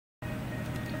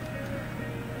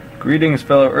Greetings,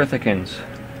 fellow Earthicans.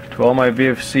 To all my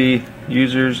VFC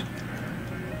users,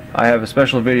 I have a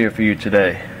special video for you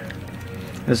today.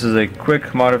 This is a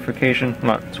quick modification,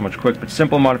 not so much quick, but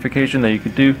simple modification that you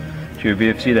could do to your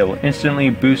VFC that will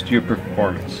instantly boost your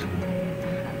performance.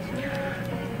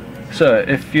 So,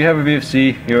 if you have a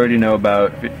VFC, you already know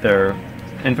about their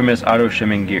infamous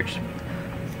auto-shimming gears.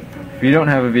 If you don't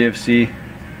have a VFC,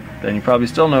 then you probably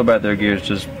still know about their gears,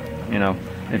 just,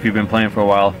 if you've been playing for a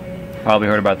while, probably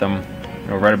heard about them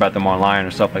or read about them online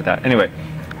or stuff like that. Anyway,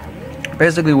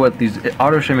 basically what these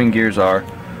auto-shimming gears are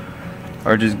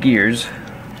just gears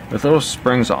with little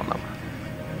springs on them.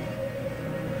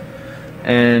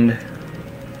 And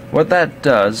what that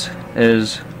does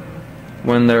is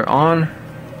when they're on,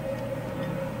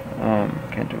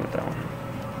 can't do it with that one.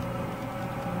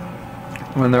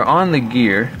 When they're on the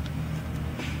gear,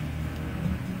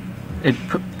 it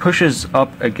pushes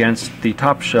up against the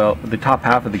top half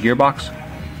of the gearbox,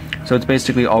 so it's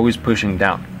basically always pushing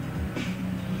down.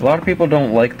 A lot of people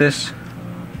don't like this.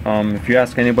 If you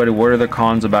ask anybody what are the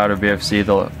cons about a VFC,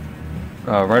 they'll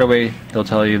right away they'll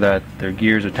tell you that their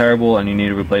gears are terrible and you need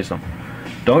to replace them.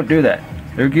 Don't do that.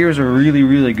 Their gears are really,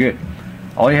 really good.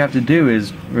 All you have to do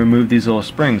is remove these little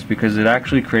springs, because it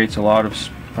actually creates a lot of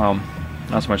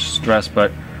not so much stress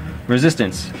but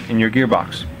resistance in your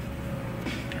gearbox.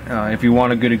 If you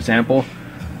want a good example,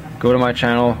 go to my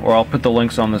channel, or I'll put the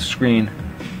links on the screen.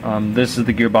 This is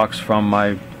the gearbox from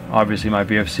obviously my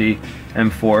VFC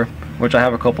M4, which I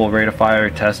have a couple of rate of fire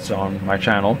tests on my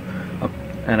channel.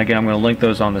 And again, I'm going to link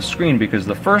those on the screen, because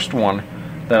the first one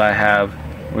that I have,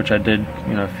 which I did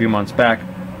a few months back,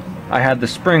 I had the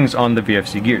springs on the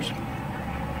VFC gears.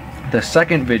 The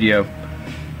second video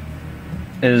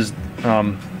is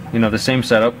the same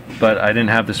setup, but I didn't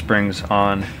have the springs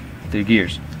on the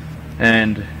gears.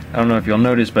 And I don't know if you'll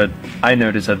notice, but I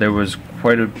noticed that there was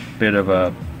quite a bit of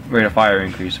a rate of fire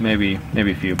increase, maybe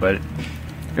a few, but it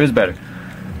was better.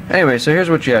 Anyway, so here's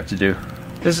what you have to do.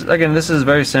 This is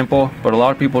very simple, but a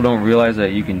lot of people don't realize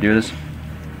that you can do this.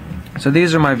 So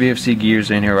these are my VFC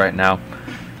gears in here right now.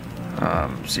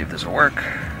 Let's see if this will work.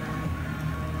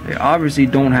 They obviously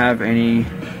don't have any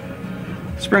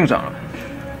springs on them.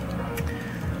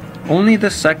 Only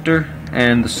the sector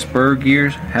and the spur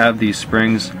gears have these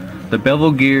springs. The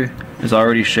bevel gear is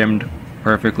already shimmed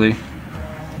perfectly.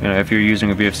 If you're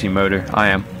using a VFC motor, I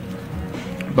am.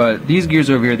 But these gears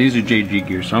over here, these are JG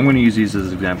gears, so I'm going to use these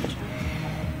as examples.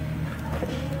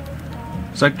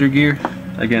 Sector gear,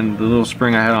 again, the little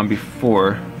spring I had on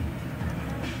before.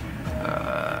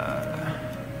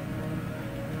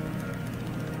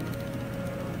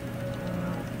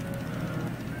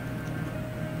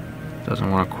 Doesn't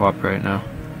want to cooperate now.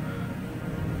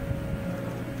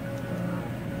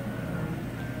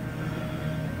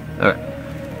 Alright,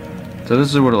 so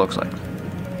this is what it looks like,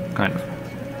 kind of.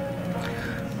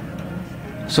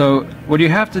 So what you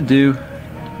have to do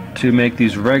to make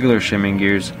these regular shimming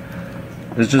gears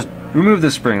is just remove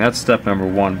the spring. That's step number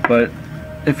one. But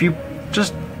if you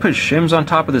just put shims on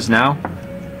top of this now,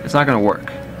 it's not going to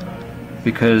work,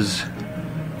 because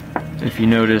if you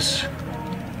notice,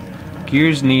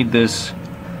 gears need this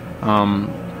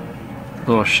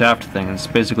little shaft thing. It's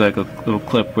basically like a little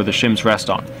clip where the shims rest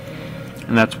on,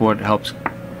 and that's what helps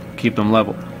keep them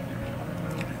level.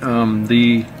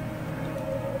 The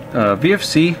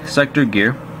VFC sector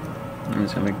gear, I'm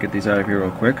just going to get these out of here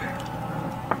real quick.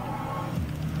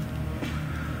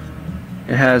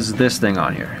 It has this thing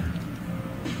on here,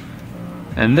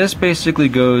 and this basically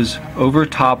goes over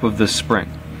top of the spring.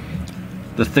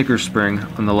 The thicker spring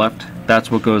on the left,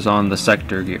 that's what goes on the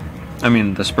sector gear,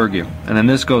 the spur gear, and then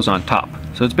this goes on top.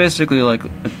 So it's basically like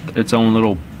its own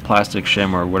little plastic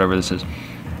shim or whatever this is.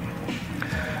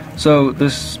 So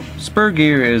this spur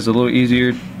gear is a little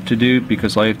easier to do,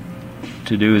 because all you have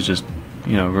to do is just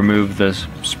remove this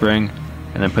spring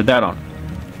and then put that on,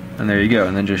 and there you go,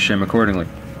 and then just shim accordingly.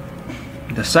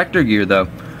 The sector gear, though,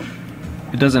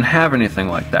 it doesn't have anything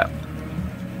like that.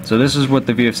 So this is what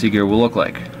the VFC gear will look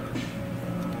like.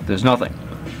 There's nothing.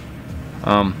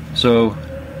 So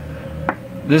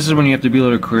this is when you have to be a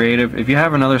little creative. If you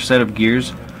have another set of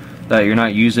gears that you're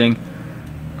not using,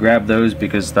 grab those,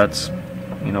 because that's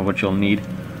what you'll need.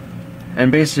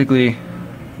 And basically,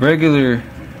 regular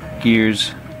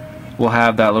gears will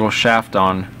have that little shaft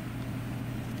on,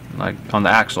 like on the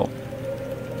axle.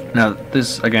 Now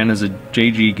this again is a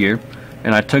JG gear,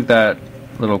 and I took that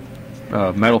little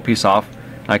metal piece off,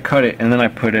 I cut it, and then I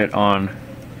put it on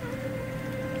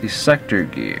the sector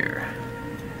gear.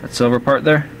 That silver part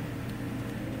there?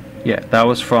 Yeah, that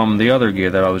was from the other gear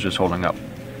that I was just holding up.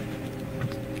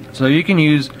 So you can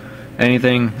use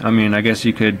anything. I mean, I guess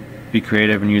you could be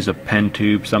creative and use a pen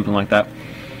tube, something like that.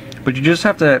 But you just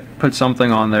have to put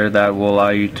something on there that will allow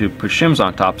you to put shims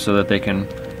on top so that they can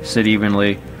sit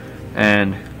evenly,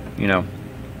 and you know,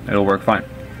 it'll work fine.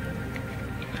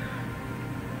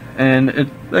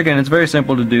 And again, it's very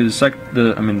simple to do.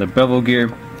 The bevel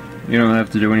gear, you don't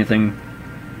have to do anything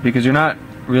because you're not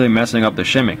really messing up the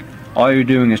shimming. All you're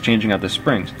doing is changing out the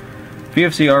springs.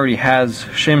 VFC already has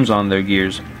shims on their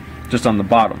gears, just on the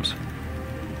bottoms.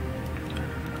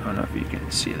 I don't know if you can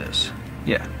see this.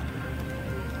 Yeah.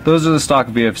 Those are the stock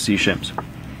VFC shims.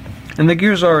 And the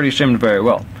gears are already shimmed very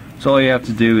well. So all you have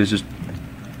to do is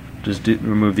just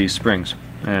remove these springs,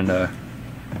 and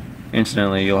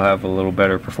instantly you'll have a little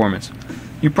better performance.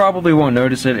 You probably won't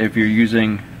notice it if you're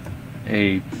using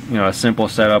a simple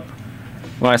setup.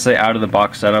 When I say out of the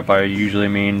box setup, I usually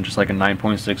mean just like a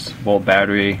 9.6 volt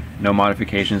battery, no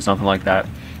modifications, something like that.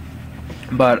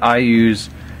 But I use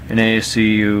an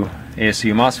ASCU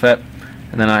MOSFET,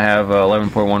 and then I have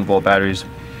 11.1 volt batteries.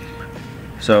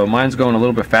 So mine's going a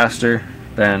little bit faster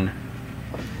than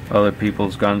other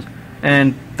people's guns,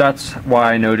 and that's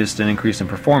why I noticed an increase in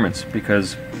performance,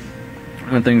 because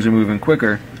when things are moving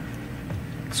quicker,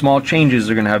 small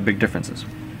changes are going to have big differences.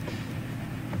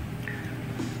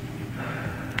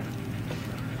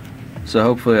 So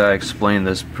hopefully I explained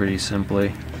this pretty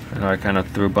simply. I know I kind of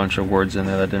threw a bunch of words in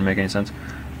there that didn't make any sense,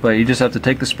 but you just have to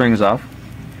take the springs off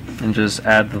and just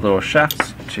add the little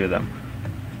shafts to them.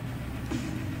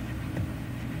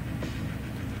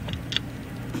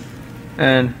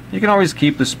 And you can always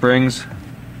keep the springs,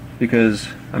 because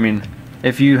I mean,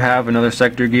 if you have another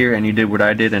sector gear and you did what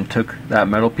I did and took that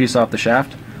metal piece off the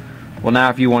shaft, well, now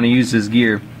if you want to use this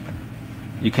gear,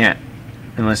 you can't,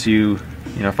 unless you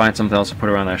find something else to put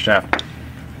around that shaft.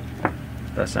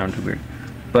 That sounded too weird,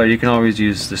 but you can always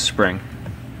use the spring.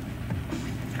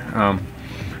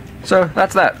 So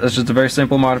that's that. That's just a very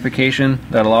simple modification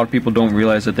that a lot of people don't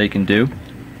realize that they can do.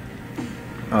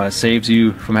 It saves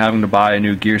you from having to buy a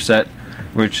new gear set,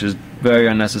 which is very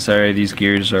unnecessary. These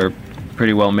gears are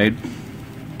pretty well made.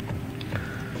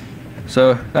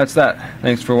 So that's that.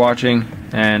 Thanks for watching,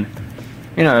 and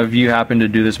if you happen to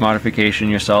do this modification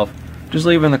yourself, just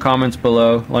leave in the comments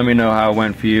below. Let me know how it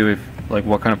went for you,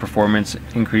 what kind of performance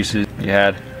increases you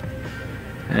had,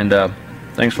 and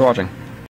thanks for watching.